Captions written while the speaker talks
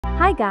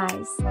Hi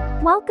guys,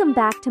 welcome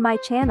back to my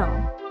channel.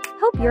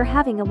 Hope you're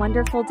having a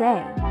wonderful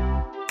day.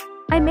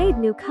 I made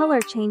new color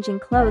changing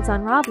clothes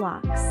on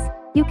Roblox.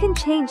 You can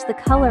change the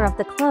color of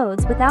the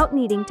clothes without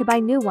needing to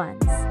buy new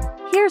ones.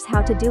 Here's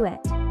how to do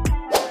it.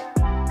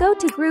 Go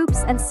to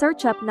groups and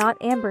search up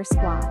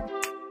NotAmberSquad.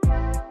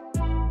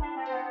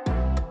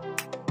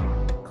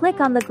 Click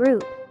on the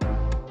group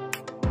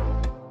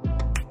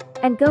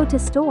and go to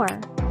store.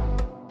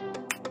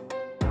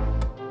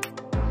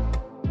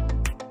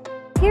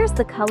 Here's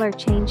the color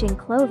changing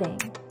clothing.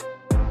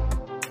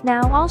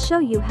 Now I'll show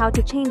you how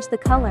to change the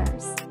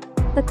colors.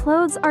 The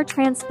clothes are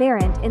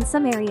transparent in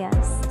some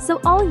areas,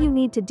 so all you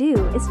need to do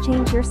is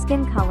change your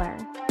skin color.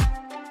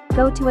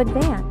 Go to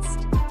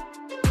advanced.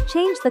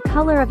 Change the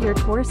color of your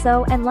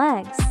torso and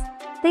legs.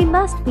 They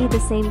must be the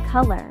same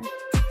color.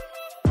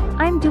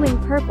 I'm doing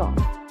purple.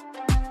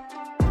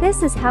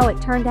 This is how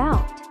it turned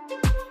out.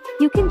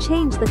 You can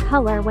change the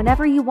color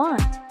whenever you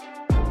want.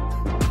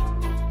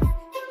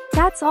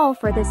 That's all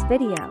for this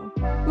video.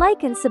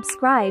 Like and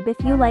subscribe if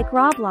you like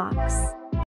Roblox.